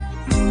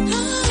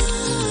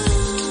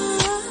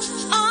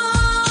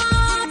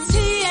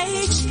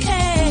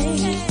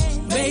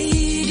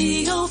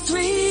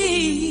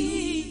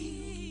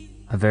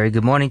very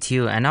good morning to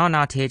you. And on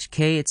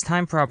RTHK, it's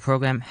time for our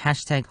program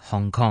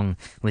 #Hong Kong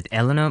with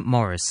Eleanor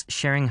Morris,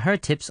 sharing her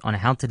tips on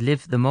how to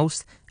live the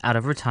most out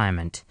of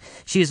retirement.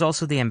 She is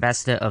also the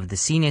ambassador of the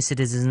Senior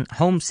Citizen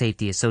Home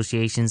Safety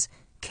Association's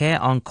Care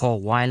on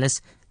Call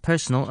Wireless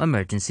Personal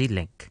Emergency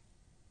Link.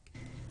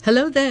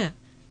 Hello there.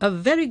 A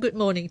very good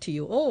morning to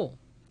you all.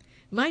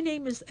 My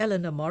name is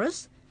Eleanor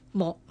Morris,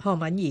 Mo Ho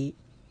Man Yi.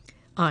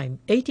 I'm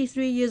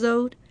 83 years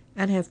old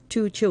and have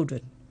 2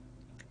 children.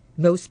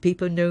 Most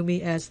people know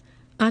me as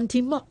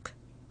Auntie Mok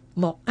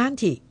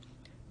Auntie,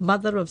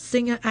 mother of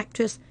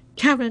singer-actress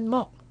Karen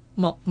Mok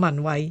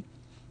Man Wai.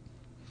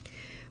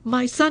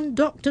 My son,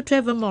 Dr.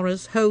 Trevor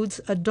Morris, holds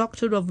a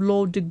Doctor of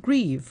Law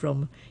degree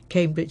from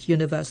Cambridge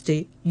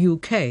University,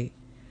 UK,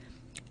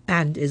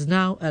 and is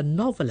now a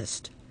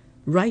novelist,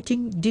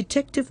 writing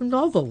detective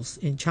novels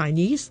in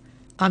Chinese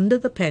under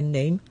the pen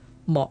name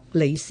Mok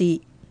Lei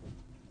Si.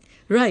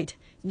 Right,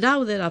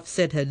 now that I've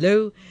said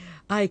hello,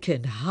 I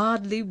can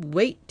hardly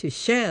wait to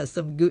share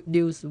some good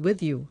news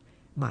with you,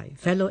 my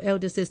fellow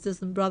elder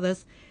sisters and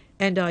brothers,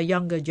 and our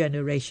younger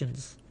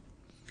generations.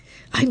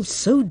 I'm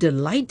so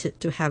delighted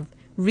to have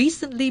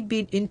recently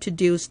been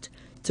introduced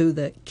to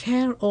the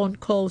Care on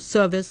Call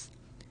service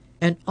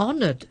and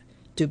honored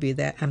to be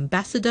their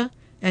ambassador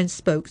and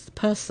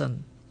spokesperson.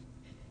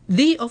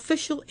 The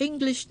official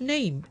English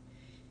name,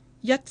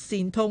 一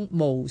線通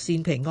無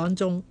線平安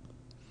鐘,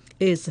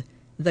 is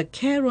the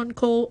Care on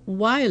Call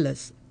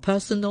Wireless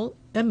Personal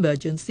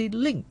Emergency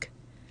Link,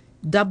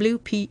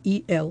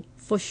 WPEL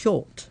for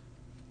short.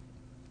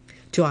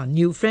 To our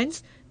new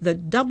friends, the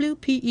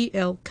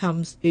WPEL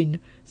comes in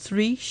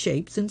 3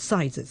 shapes and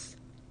sizes.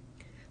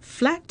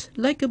 Flat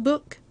like a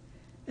book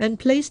and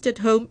placed at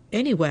home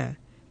anywhere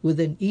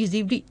within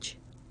easy reach.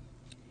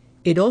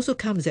 It also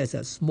comes as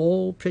a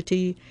small,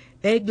 pretty,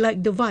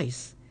 egg-like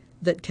device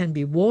that can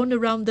be worn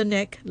around the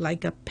neck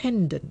like a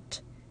pendant,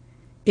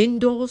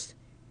 indoors,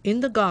 in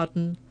the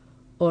garden,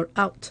 or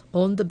out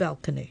on the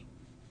balcony.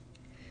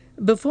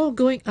 Before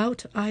going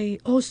out, I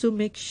also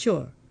make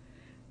sure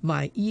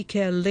my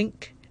eCare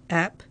Link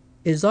app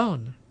is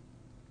on.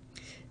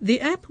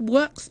 The app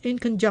works in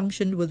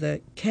conjunction with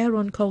a Care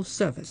on Call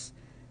service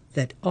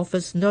that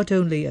offers not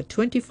only a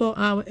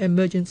 24-hour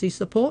emergency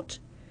support,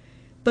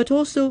 but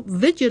also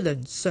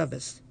vigilance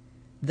service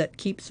that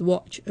keeps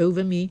watch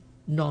over me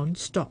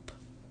non-stop.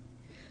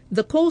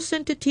 The call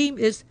center team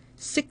is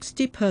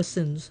 60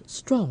 persons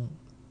strong,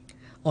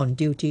 on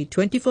duty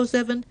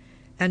 24/7,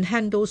 and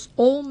handles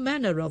all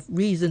manner of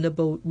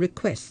reasonable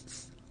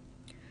requests,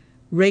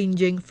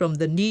 ranging from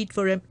the need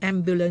for an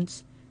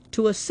ambulance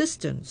to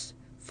assistance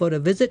for a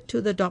visit to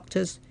the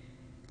doctors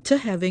to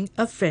having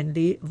a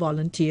friendly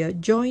volunteer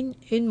join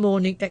in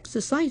morning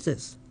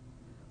exercises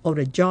or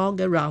a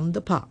jog around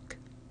the park,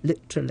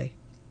 literally.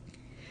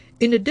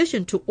 In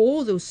addition to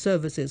all those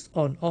services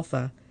on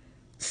offer,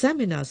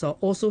 seminars are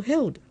also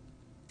held,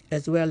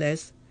 as well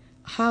as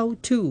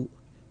how-to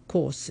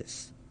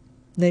courses,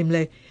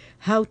 namely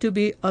how to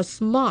be a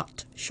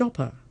smart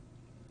shopper,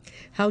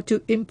 how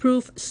to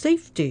improve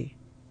safety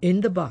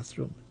in the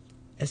bathroom,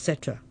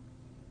 etc.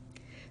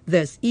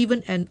 There's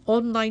even an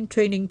online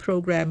training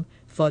program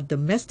for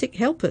domestic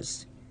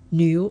helpers,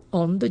 new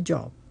on the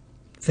job.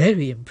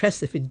 Very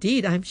impressive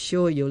indeed, I'm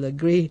sure you'll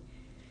agree.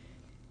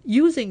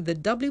 Using the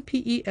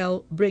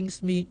WPEL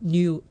brings me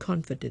new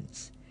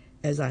confidence,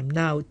 as I'm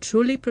now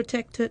truly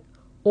protected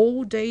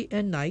all day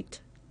and night.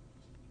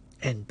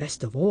 And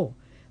best of all,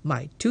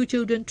 my 2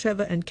 children,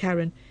 Trevor and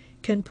Karen,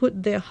 can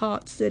put their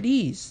hearts at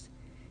ease,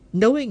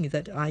 knowing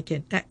that I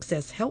can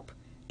access help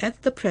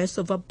at the press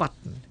of a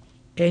button,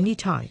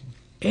 anytime,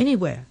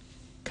 anywhere,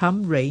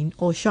 come rain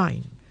or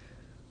shine.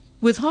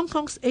 With Hong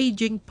Kong's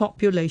aging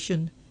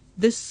population,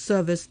 this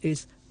service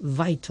is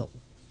vital,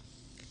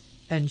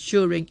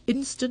 ensuring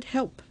instant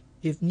help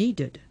if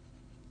needed.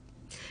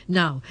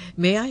 Now,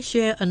 may I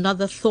share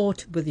another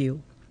thought with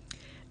you,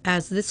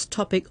 as this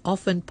topic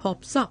often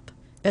pops up,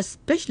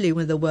 especially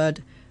when the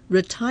word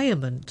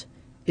retirement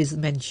is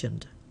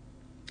mentioned,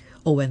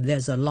 or when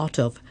there's a lot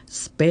of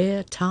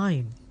spare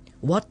time.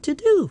 What to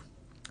do?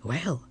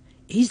 Well,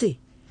 easy.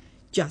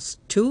 Just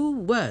 2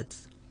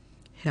 words.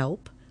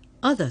 Help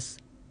others,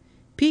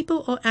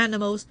 people or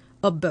animals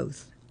or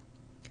both.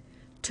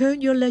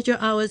 Turn your leisure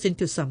hours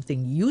into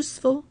something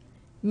useful,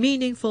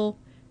 meaningful,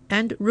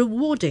 and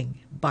rewarding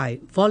by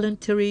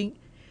volunteering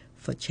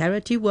for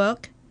charity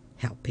work,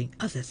 helping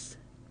others.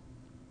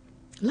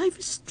 Life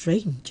is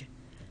strange.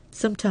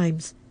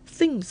 Sometimes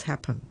things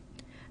happen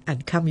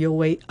and come your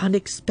way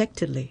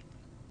unexpectedly.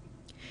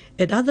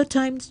 At other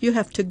times you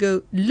have to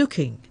go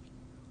looking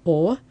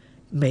or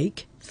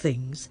make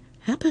things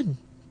happen.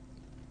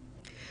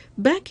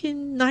 Back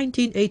in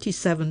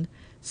 1987,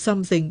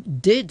 something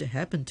did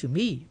happen to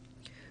me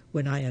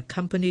when I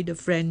accompanied a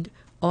friend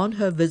on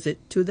her visit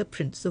to the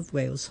Prince of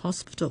Wales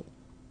Hospital.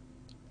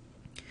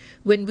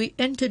 When we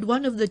entered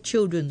one of the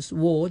children's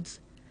wards,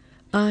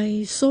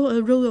 I saw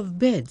a row of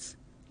beds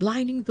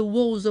lining the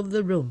walls of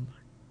the room,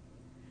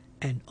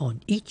 and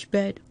on each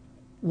bed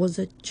was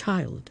a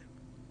child.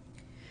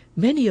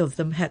 Many of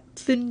them had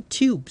thin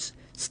tubes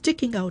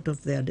sticking out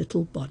of their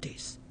little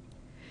bodies.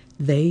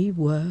 They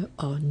were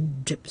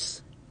on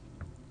drips.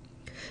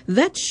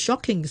 That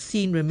shocking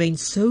scene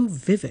remains so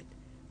vivid,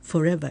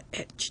 forever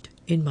etched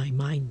in my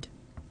mind.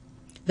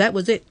 That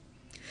was it.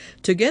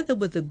 Together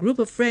with a group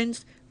of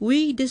friends,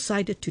 we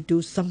decided to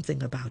do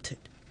something about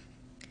it.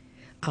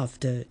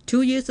 After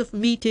 2 years of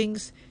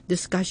meetings,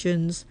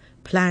 discussions,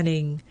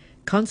 planning,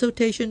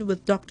 consultation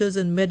with doctors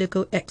and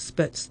medical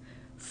experts,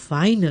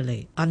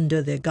 finally,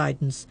 under their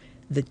guidance,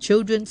 the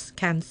Children's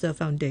Cancer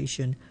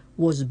Foundation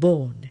was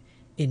born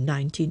in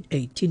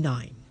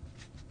 1989.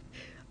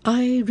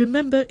 I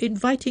remember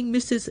inviting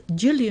Mrs.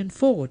 Gillian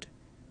Ford,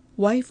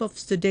 wife of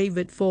Sir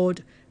David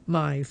Ford,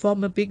 my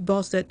former big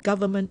boss at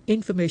Government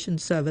Information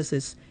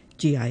Services,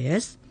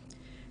 GIS,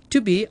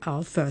 to be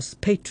our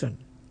first patron.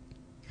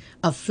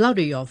 A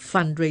flurry of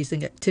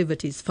fundraising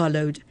activities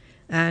followed,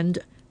 and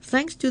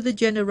thanks to the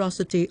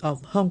generosity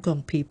of Hong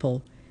Kong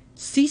people,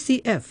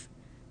 CCF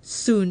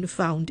soon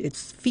found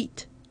its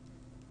feet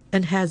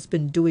and has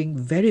been doing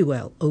very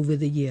well over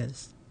the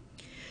years.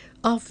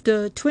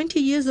 After 20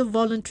 years of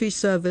voluntary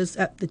service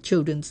at the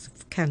Children's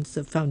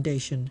Cancer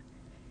Foundation,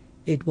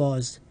 it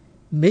was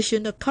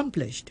mission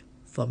accomplished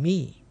for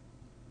me.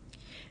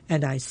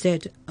 And I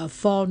said a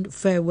fond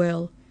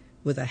farewell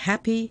with a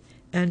happy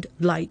and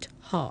light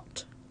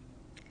heart.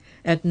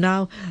 And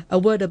now a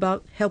word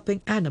about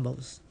helping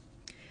animals.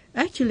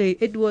 Actually,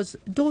 it was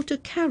daughter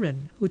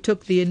Karen who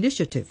took the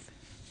initiative.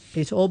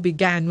 It all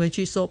began when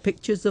she saw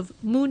pictures of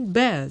moon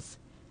bears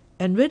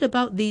and read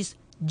about these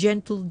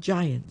gentle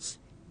giants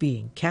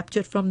being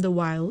captured from the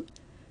wild,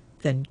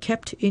 then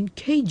kept in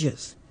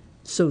cages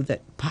so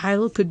that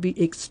pile could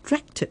be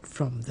extracted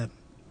from them.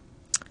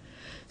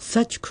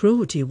 Such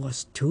cruelty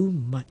was too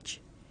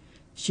much.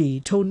 She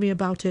told me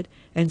about it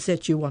and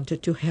said she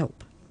wanted to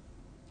help.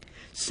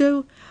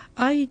 So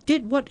I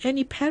did what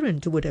any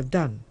parent would have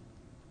done.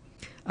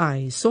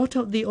 I sought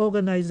out the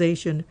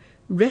organization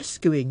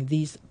rescuing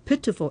these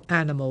pitiful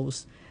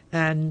animals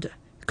and,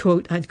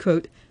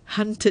 quote-unquote,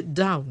 hunted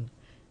down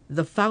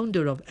the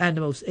founder of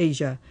Animals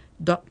Asia,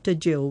 Dr.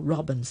 Jill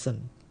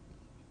Robinson.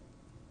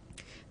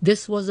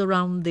 This was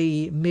around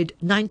the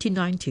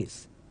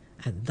mid-1990s,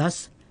 and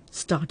thus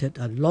started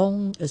a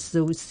long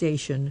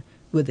association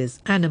with this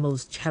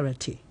animals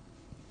charity.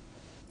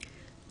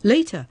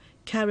 Later,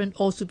 Karen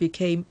also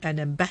became an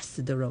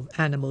ambassador of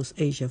Animals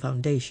Asia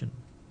Foundation.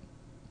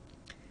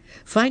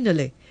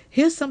 Finally,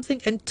 here's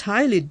something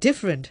entirely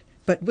different,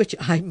 but which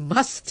I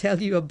must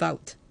tell you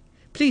about.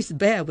 Please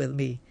bear with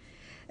me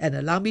and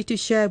allow me to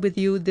share with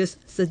you this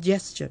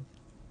suggestion.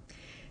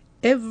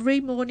 Every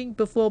morning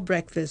before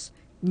breakfast,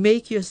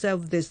 make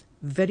yourself this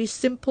very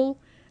simple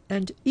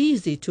and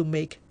easy to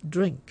make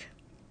drink.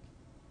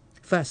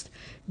 First,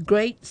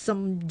 grate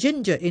some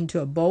ginger into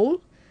a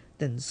bowl,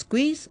 then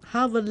squeeze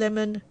half a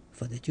lemon,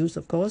 for the juice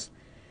of course,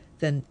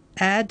 then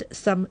add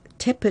some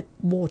tepid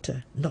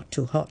water, not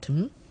too hot,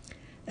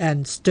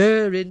 and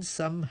stir in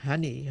some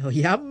honey. Oh,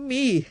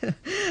 yummy!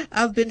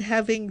 I've been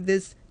having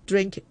this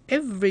drink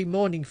every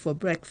morning for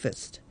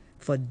breakfast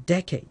for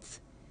decades.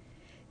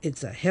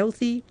 It's a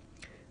healthy,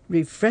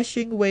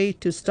 refreshing way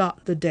to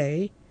start the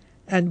day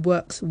and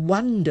works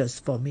wonders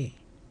for me.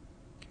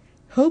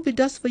 Hope it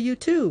does for you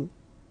too.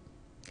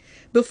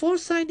 Before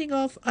signing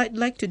off, I'd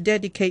like to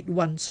dedicate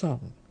one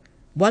song,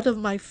 one of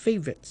my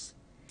favorites,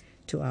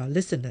 to our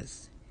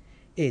listeners.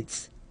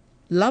 It's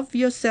Love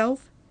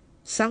Yourself,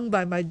 sung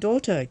by my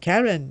daughter,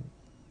 Karen.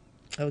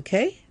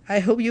 Okay? I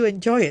hope you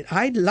enjoy it.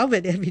 I love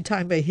it every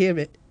time I hear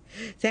it.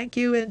 Thank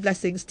you and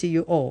blessings to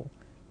you all.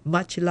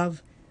 Much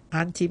love,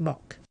 Auntie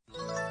Mock.